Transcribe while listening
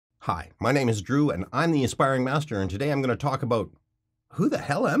Hi, my name is Drew, and I'm the Aspiring Master, and today I'm going to talk about who the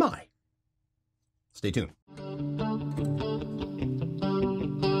hell am I? Stay tuned.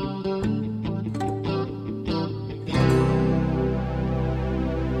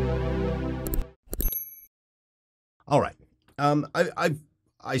 All right.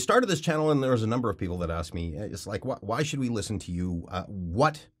 I started this channel, and there was a number of people that asked me, it's like, why should we listen to you?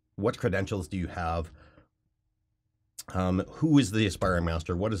 What credentials do you have? Who is the Aspiring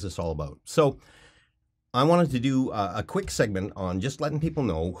Master? What is this all about? So I wanted to do a quick segment on just letting people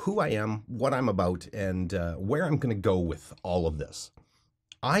know who I am, what I'm about, and where I'm going to go with all of this.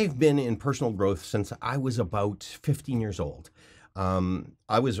 I've been in personal growth since I was about 15 years old.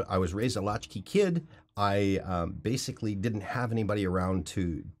 I was raised a latchkey kid. I basically didn't have anybody around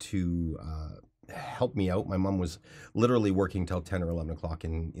to help me out. My mom was literally working till 10 or 11 o'clock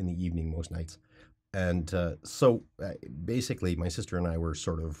in the evening most nights. And so basically, my sister and I were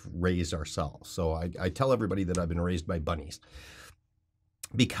sort of raised ourselves. So I tell everybody that I've been raised by bunnies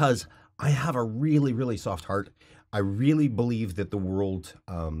because I have a really, really soft heart. I really believe that the world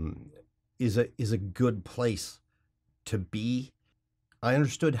is a good place to be. I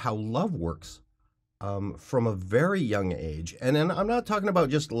understood how love works from a very young age. And then I'm not talking about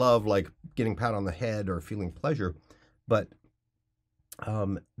just love like getting pat on the head or feeling pleasure, but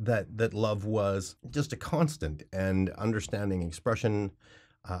that love was just a constant and understanding expression.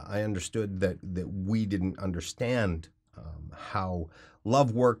 I understood that we didn't understand how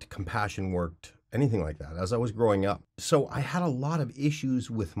love worked, compassion worked, anything like that as I was growing up. So I had a lot of issues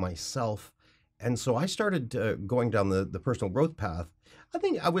with myself, and so I started going down the personal growth path.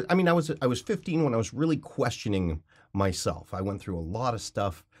 I was 15 when I was really questioning myself. I went through a lot of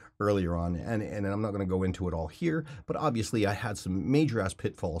stuff earlier on, and I'm not going to go into it all here, but obviously I had some major ass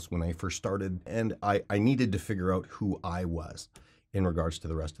pitfalls when I first started, and I needed to figure out who I was in regards to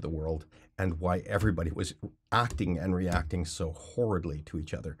the rest of the world and why everybody was acting and reacting so horridly to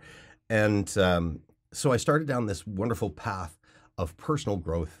each other. And so I started down this wonderful path of personal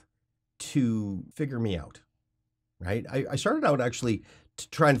growth to figure me out, right? I started out actually to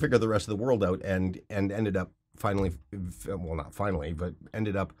try and figure the rest of the world out, and ended up finally, well, not finally, but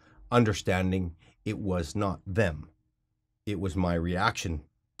ended up understanding it was not them. It was my reaction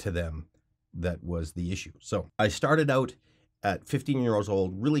to them that was the issue. So I started out at 15 years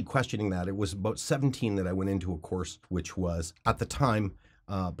old, really questioning that. It was about 17 that I went into a course, which was at the time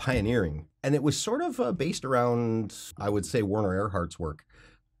pioneering. And it was sort of based around, I would say, Werner Erhard's work.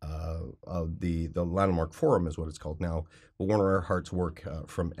 The Landmark Forum is what it's called now. But Werner Erhard's work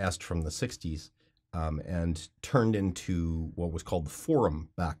from Est from the 60s. And turned into what was called the Forum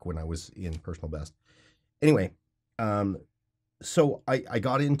back when I was in Personal Best. Anyway, so I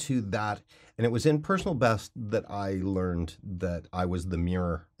got into that, and it was in Personal Best that I learned that I was the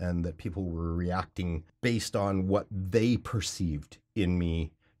mirror and that people were reacting based on what they perceived in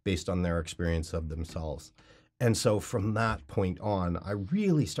me, based on their experience of themselves. And so from that point on, I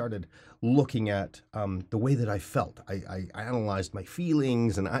really started looking at the way that I felt. I analyzed my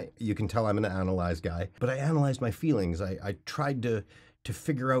feelings, and you can tell I'm an analyze guy, but I analyzed my feelings. I tried to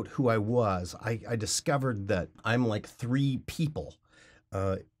figure out who I was. I discovered that I'm like three people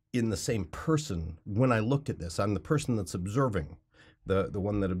in the same person when I looked at this. I'm the person that's observing, the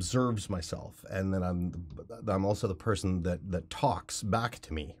one that observes myself, and then I'm also the person that talks back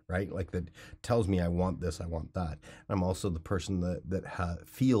to me, right? Like that tells me I want this, I want that. I'm also the person that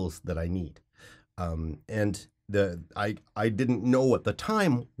feels that I need, and I didn't know at the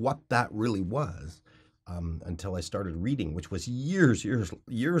time what that really was until I started reading, which was years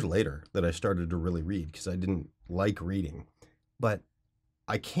later that I started to really read because I didn't like reading, but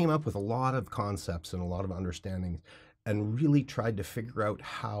I came up with a lot of concepts and a lot of understandings and really tried to figure out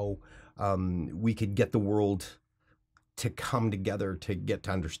how we could get the world to come together to get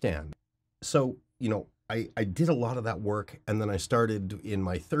to understand. So, I did a lot of that work, and then I started in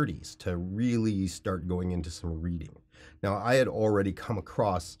my 30s to really start going into some reading. Now, I had already come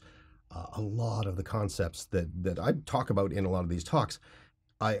across a lot of the concepts that I talk about in a lot of these talks.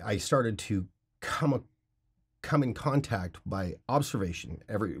 I started to come in contact by observation,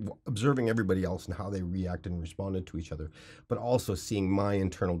 observing everybody else and how they reacted and responded to each other, but also seeing my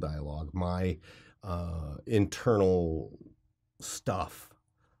internal dialogue, my internal stuff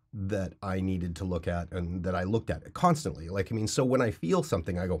that I needed to look at and that I looked at constantly. So when I feel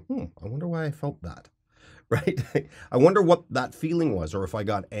something, I go, I wonder why I felt that, right? I wonder what that feeling was, or if I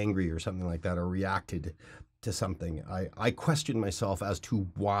got angry or something like that, or reacted to something. I questioned myself as to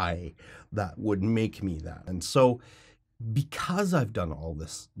why that would make me that. And so because I've done all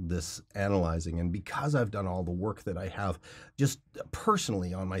this analyzing, and because I've done all the work that I have just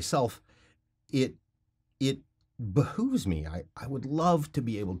personally on myself, it it behooves me. I would love to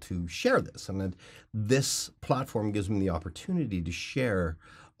be able to share this, and that this platform gives me the opportunity to share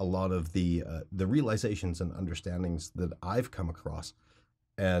a lot of the realizations and understandings that I've come across,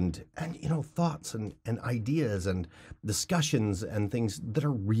 and thoughts and ideas and discussions and things that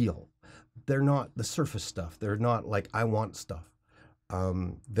are real. They're not the surface stuff. They're not like I want stuff. I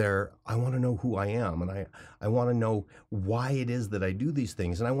want to know who I am, and I want to know why it is that I do these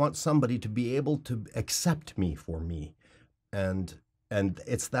things, and I want somebody to be able to accept me for me, and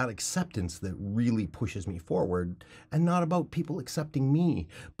it's that acceptance that really pushes me forward, and not about people accepting me,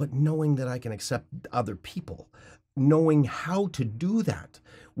 but knowing that I can accept other people, knowing how to do that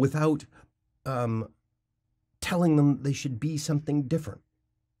without um, telling them they should be something different,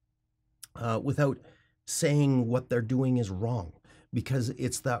 without saying what they're doing is wrong, because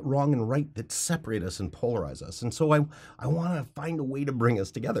it's that wrong and right that separate us and polarize us. And so I want to find a way to bring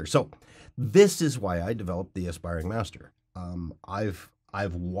us together. So this is why I developed the Aspiring Master.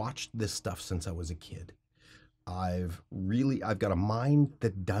 I've watched this stuff since I was a kid. I've got a mind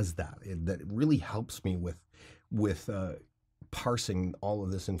that does that. That really helps me with parsing all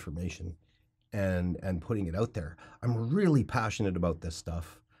of this information and putting it out there. I'm really passionate about this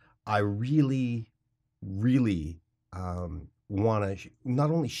stuff. I really, really want to not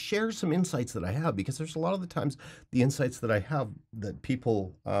only share some insights that I have, because there's a lot of the times the insights that I have that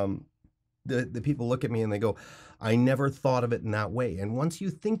people the people look at me and they go, I never thought of it in that way. And once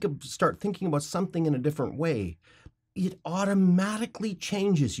you start thinking about something in a different way, it automatically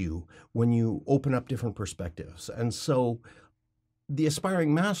changes you when you open up different perspectives. And so the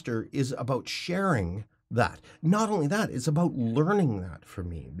Aspiring Master is about sharing that. Not only that, it's about learning that for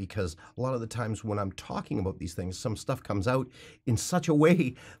me, because a lot of the times when I'm talking about these things, some stuff comes out in such a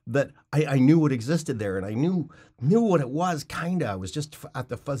way that I knew it existed there, and I knew what it was, kinda. I was just at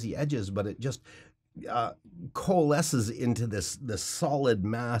the fuzzy edges, but it just coalesces into this solid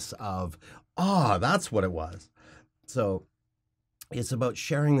mass of, that's what it was. So it's about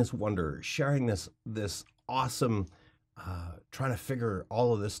sharing this wonder, sharing this awesome, trying to figure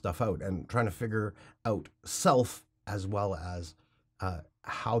all of this stuff out, and trying to figure out self as well as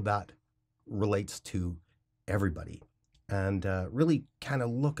how that relates to everybody, and really kind of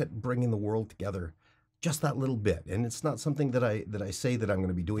look at bringing the world together just that little bit. And it's not something that I say that I'm going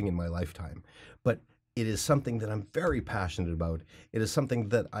to be doing in my lifetime, but it is something that I'm very passionate about. It is something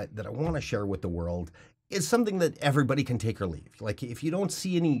that I want to share with the world. It's something that everybody can take or leave. Like, if you don't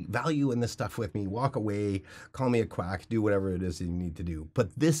see any value in this stuff with me, walk away, call me a quack, do whatever it is that you need to do.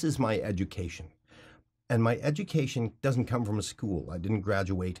 But this is my education. And my education doesn't come from a school. I didn't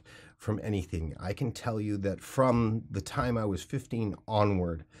graduate from anything. I can tell you that from the time I was 15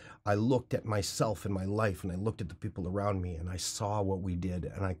 onward, I looked at myself and my life, and I looked at the people around me, and I saw what we did,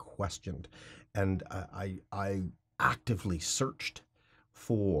 and I questioned. And I actively searched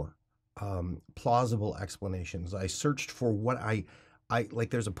for plausible explanations. I searched for what I like.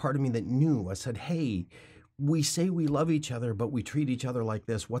 There's a part of me that knew. I said, hey, we say we love each other, but we treat each other like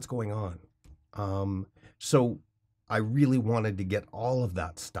this. What's going on? So I really wanted to get all of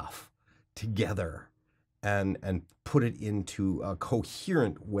that stuff together and put it into a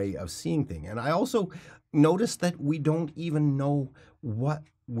coherent way of seeing things. And I also noticed that we don't even know what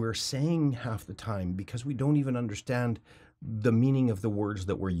we're saying half the time, because we don't even understand the meaning of the words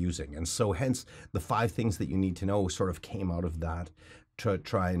that we're using. And so hence the 5 things that you need to know sort of came out of that, to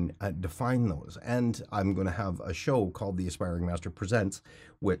try and define those. And I'm going to have a show called The Aspiring Master Presents,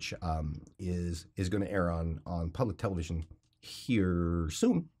 which is going to air on public television here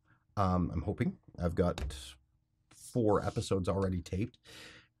soon. I'm hoping. I've got 4 episodes already taped,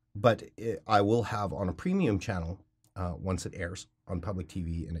 but I will have on a premium channel once it airs on public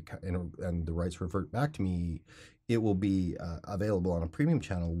TV, and the rights revert back to me. It will be available on a premium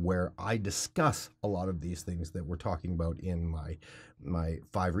channel where I discuss a lot of these things that we're talking about in my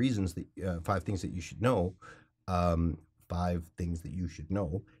 5 reasons that 5 things that you should know, 5 things that you should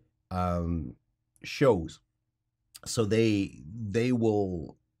know shows. So they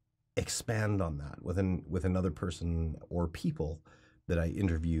will expand on that with another person or people that I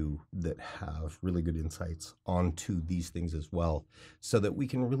interview that have really good insights onto these things as well, so that we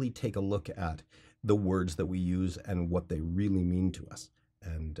can really take a look at the words that we use and what they really mean to us,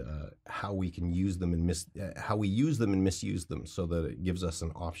 and how we can use them and how we use them and misuse them, so that it gives us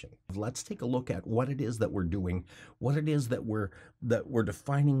an option. Let's take a look at what it is that we're doing, what it is that we're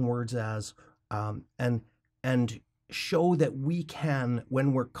defining words as, and show that we can,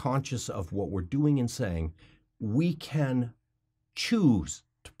 when we're conscious of what we're doing and saying, we can choose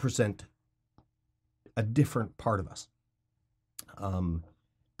to present a different part of us,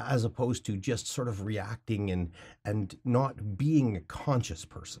 as opposed to just sort of reacting and not being a conscious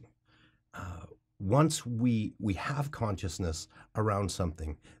person. Once we have consciousness around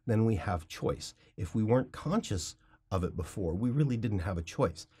something, then we have choice. If we weren't conscious of it before, we really didn't have a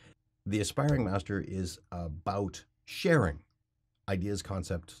choice. The Aspiring Master is about sharing ideas,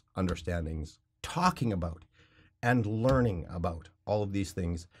 concepts, understandings, talking about and learning about all of these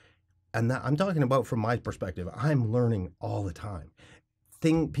things. And that I'm talking about from my perspective. I'm learning all the time.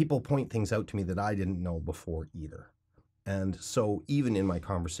 People point things out to me that I didn't know before either. And so even in my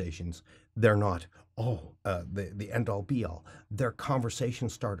conversations, they're not, the end all be all. They're conversation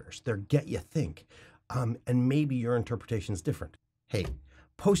starters. They're get you think. And maybe your interpretation is different. Hey,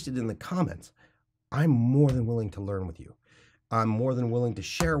 post it in the comments. I'm more than willing to learn with you. I'm more than willing to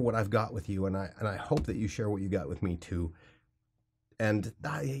share what I've got with you. And I hope that you share what you got with me too. And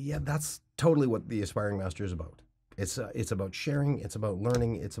yeah, that's totally what the Aspiring Master is about. It's about sharing. It's about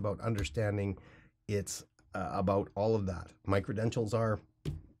learning. It's about understanding. It's about all of that. My credentials are,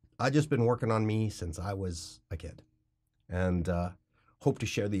 I've just been working on me since I was a kid, and hope to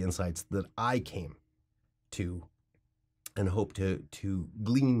share the insights that I came to, and hope to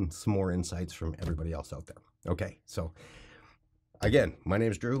glean some more insights from everybody else out there. Okay, so again, my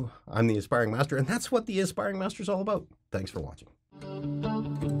name is Drew. I'm the Aspiring Master, and that's what the Aspiring Master is all about. Thanks for watching.